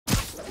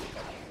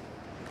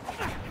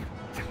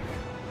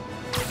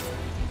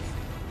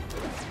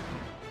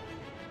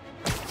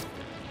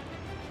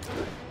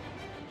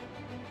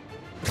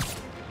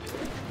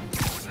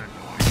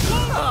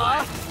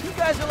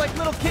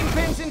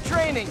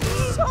training.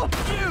 So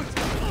cute.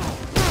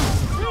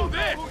 Do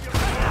this!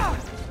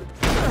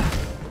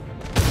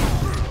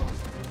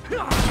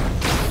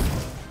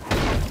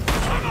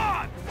 Come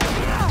on!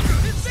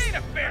 This ain't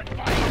a fair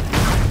fight!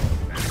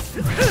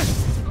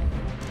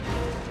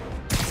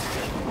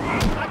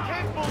 I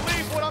can't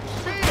believe what I'm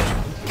seeing!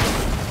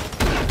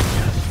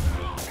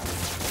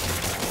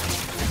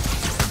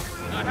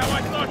 Not how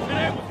I thought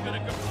today was gonna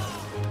go.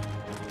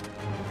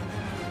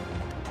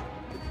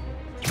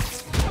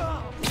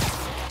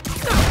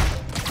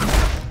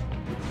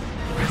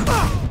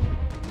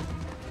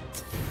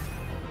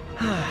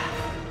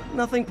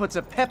 Nothing puts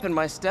a pep in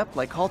my step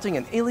like halting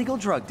an illegal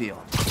drug deal.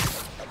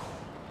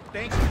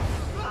 Thank you.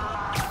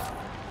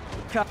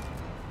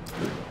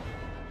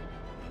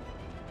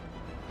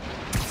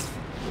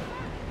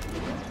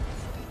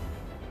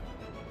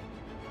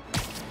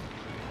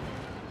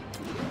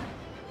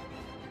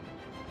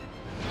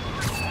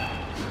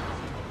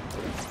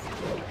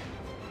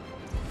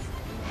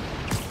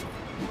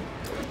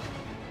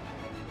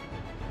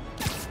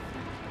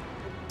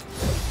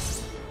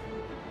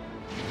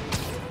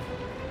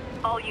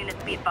 All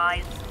units be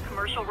advised.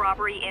 Commercial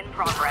robbery in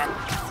progress.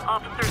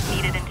 Officers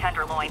needed in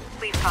Tenderloin.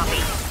 Please copy.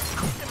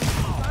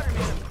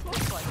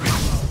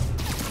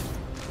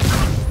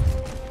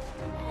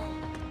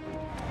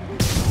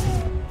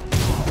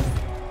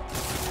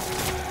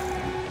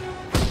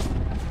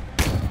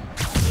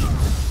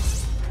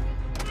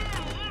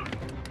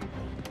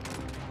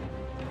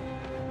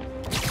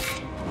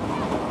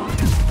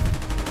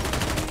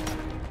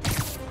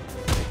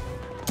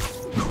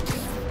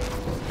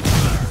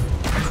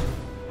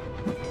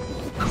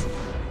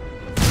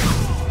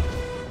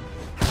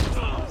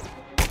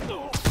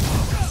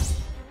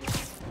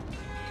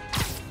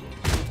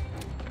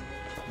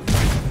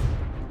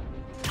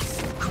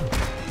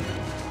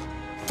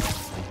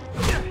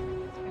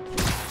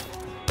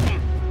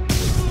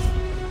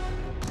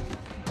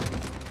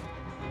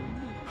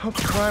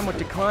 Hoped crime would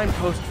decline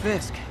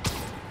post-Fisk.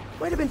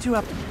 Might have been too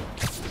up.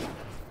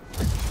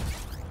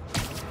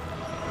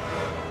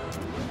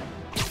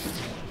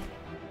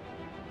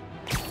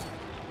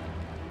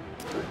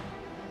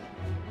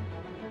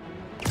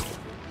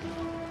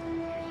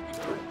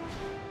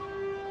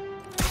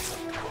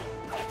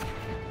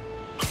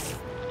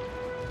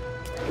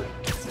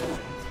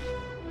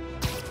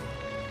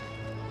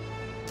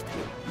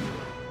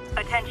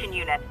 Attention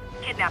unit.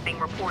 Kidnapping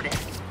reported.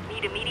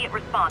 Need immediate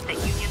response at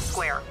Union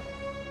Square.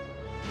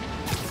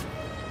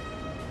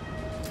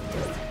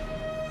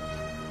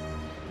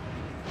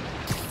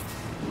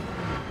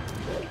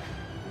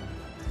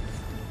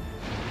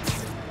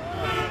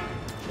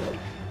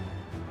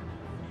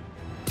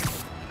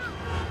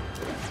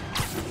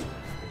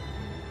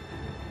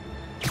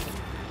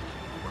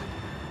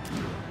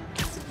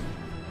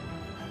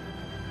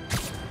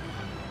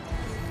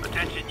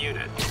 Attention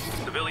unit.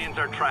 Civilians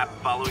are trapped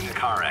following a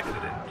car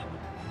accident.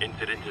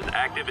 Incident is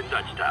active in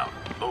Dutchtown.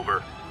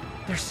 Over.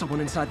 There's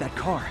someone inside that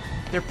car.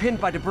 They're pinned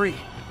by debris.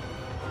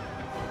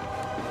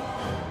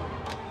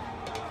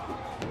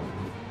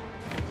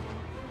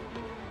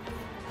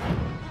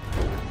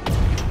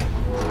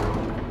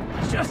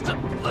 Just a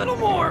little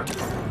more!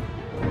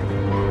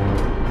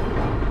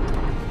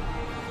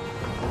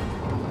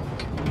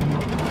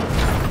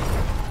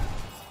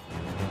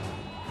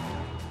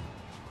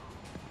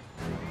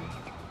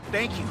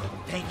 Thank you.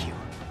 Thank you.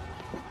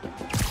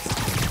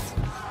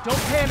 Don't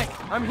panic!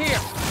 I'm here!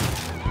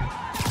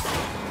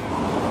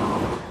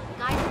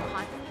 Guys are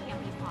constantly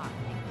can't be far.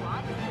 And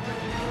Rob is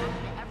delivering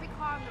to every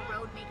car on the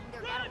road making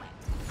their getaway.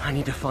 I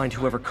need to find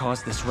whoever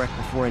caused this wreck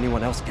before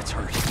anyone else gets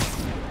hurt.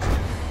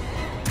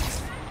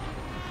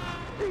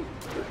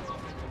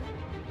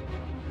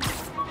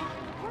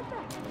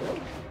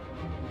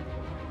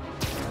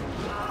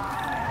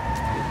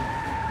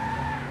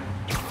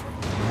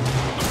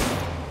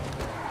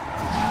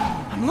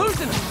 I'm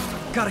losing him!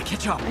 Gotta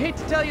catch up. I hate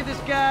to tell you this,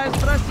 guys,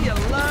 but I see a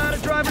lot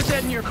of drivers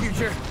head in your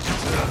future.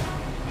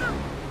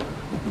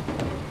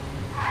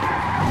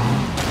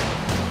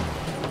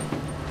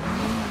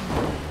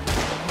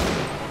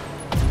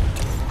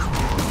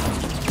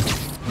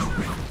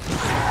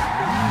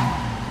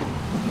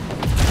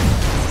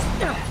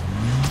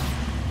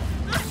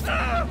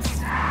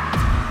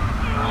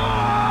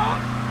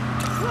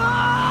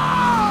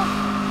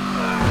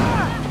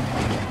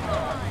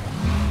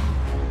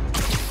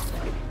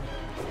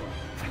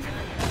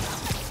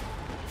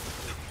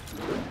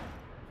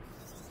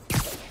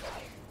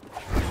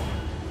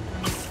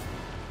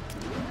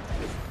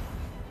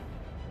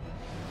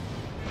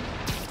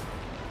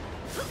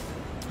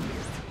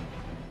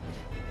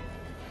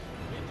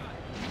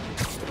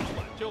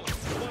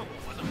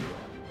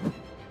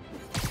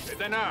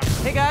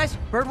 Hey guys,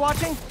 bird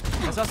watching?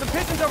 I saw some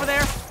pigeons over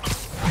there.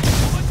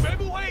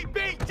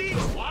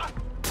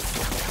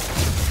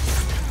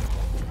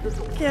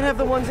 Can't have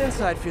the ones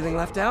inside feeling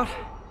left out.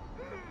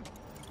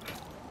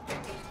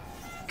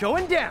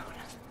 Going down.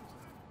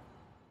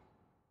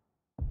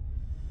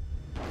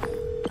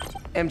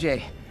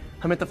 MJ,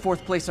 I'm at the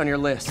 4th place on your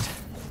list.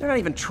 They're not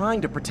even trying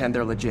to pretend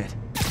they're legit.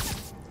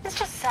 This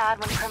just sad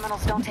when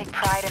criminals don't take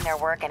pride in their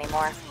work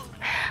anymore.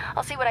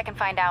 I'll see what I can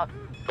find out.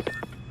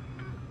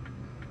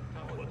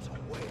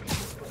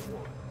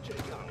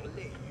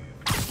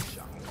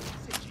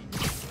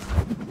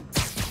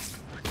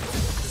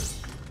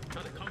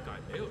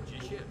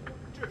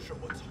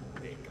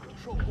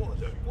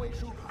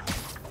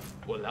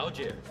 我了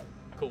解，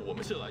可我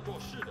们是来做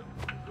事的，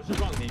不是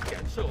让你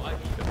感受安逸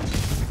的。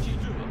记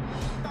住了。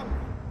当然，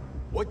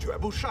我绝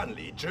不擅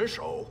离职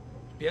守。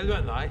别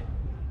乱来，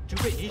除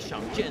非你想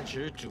坚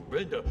持主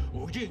任的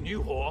无尽女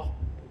火。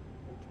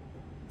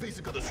菲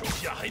斯克的手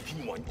下还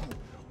挺顽固，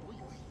我以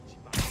为已经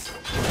把。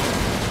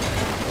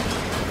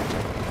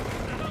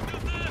来到公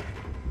司，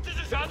蜘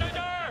蛛侠在这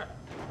儿。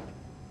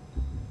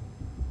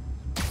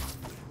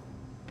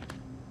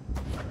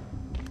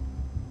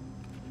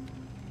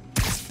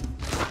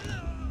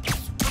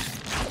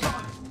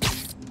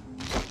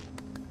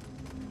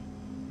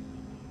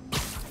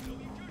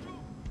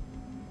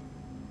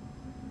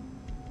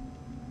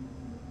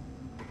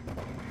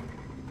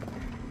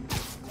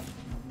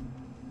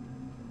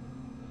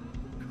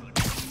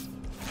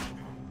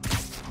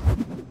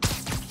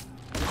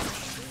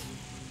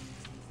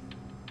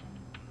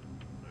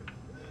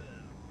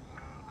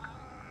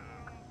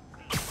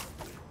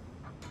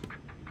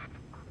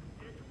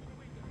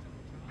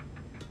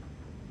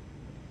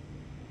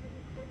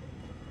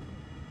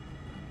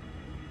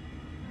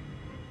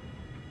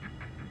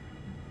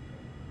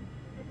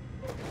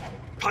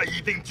 他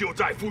一定就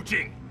在附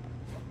近。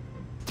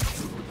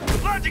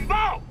拉警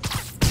报！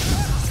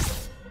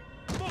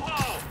不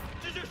好，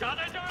蜘蛛侠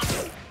在这儿。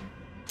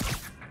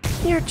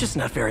You're just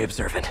not very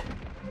observant.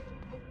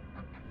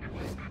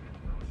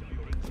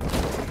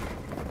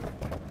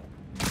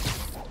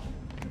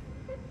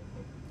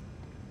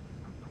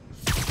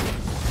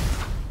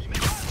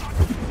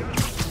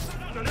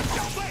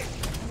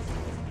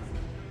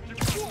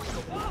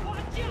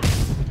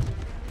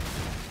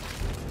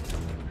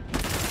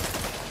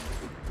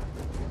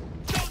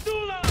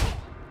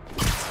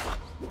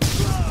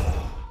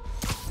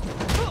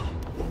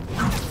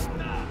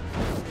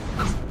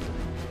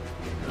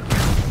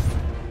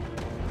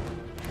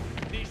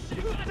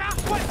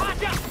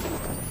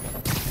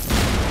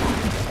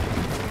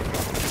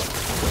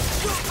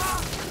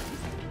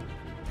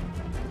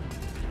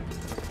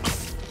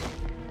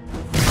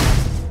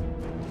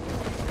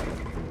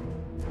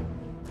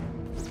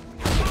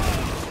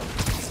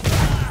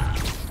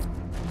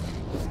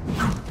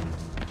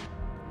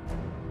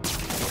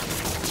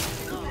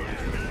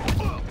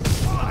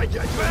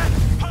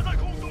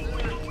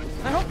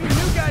 I hope you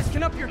new guys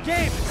can up your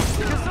game,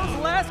 because those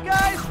last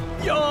guys,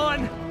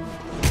 yawn!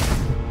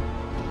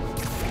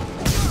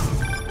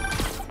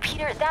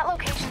 Peter, that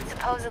location's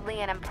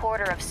supposedly an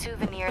importer of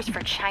souvenirs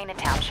for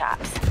Chinatown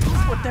shops.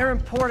 What they're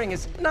importing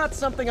is not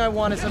something I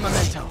want as a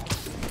memento.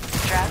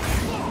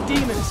 Drugs?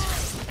 Demons.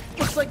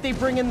 Looks like they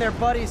bring in their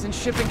buddies in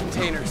shipping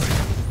containers.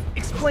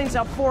 Explains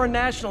how foreign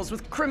nationals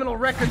with criminal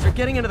records are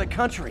getting into the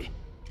country.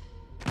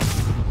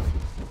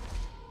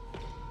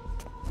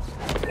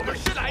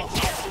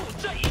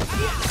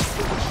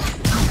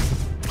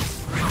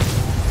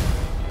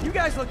 You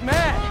guys look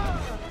mad.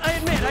 I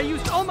admit, I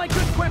used all my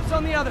good quips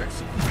on the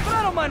others, but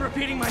I don't mind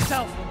repeating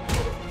myself.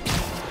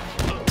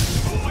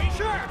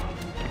 Sure.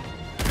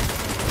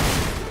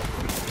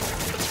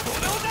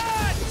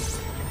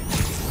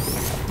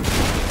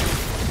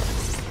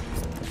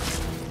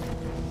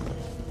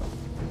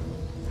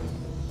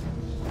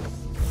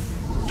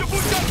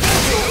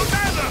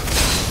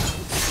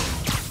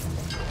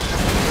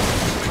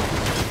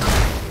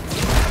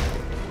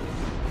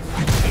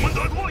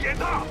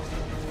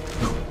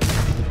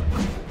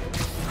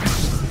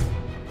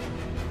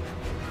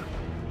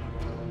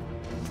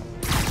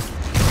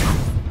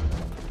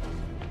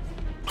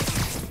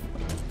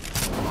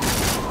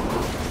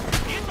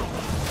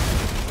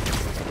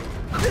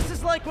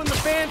 Like when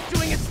the band's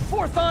doing its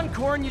 4th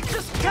encore and you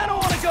just kinda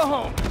wanna go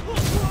home.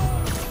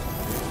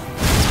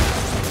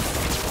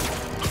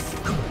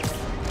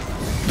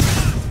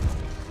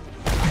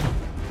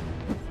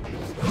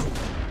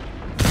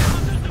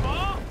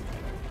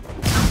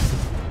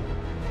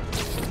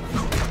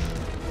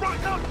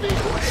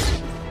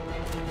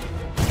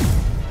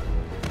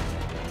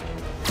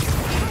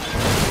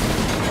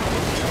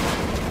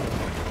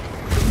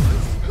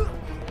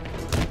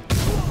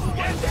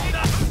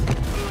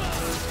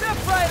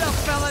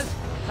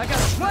 I got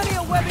plenty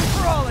of webbing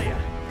for all of you.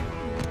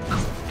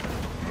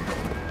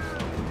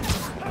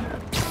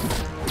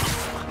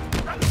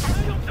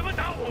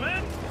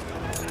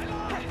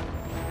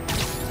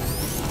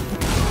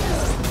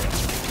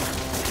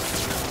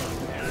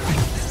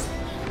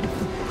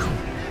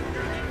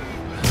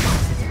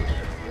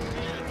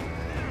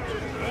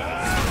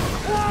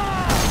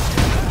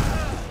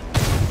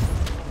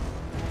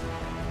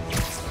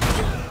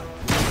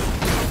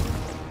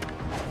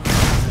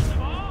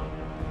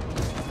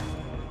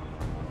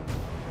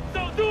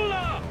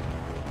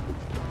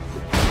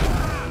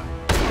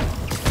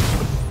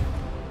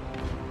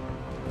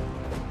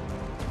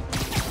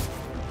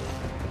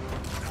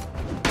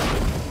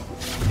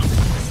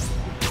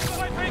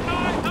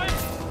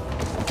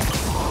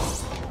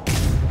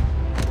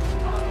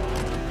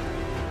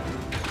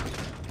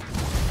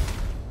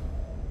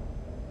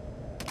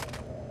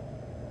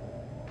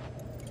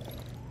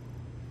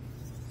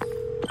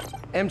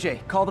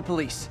 MJ, call the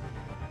police.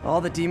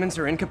 All the demons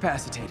are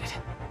incapacitated.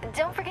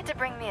 Don't forget to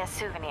bring me a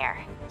souvenir.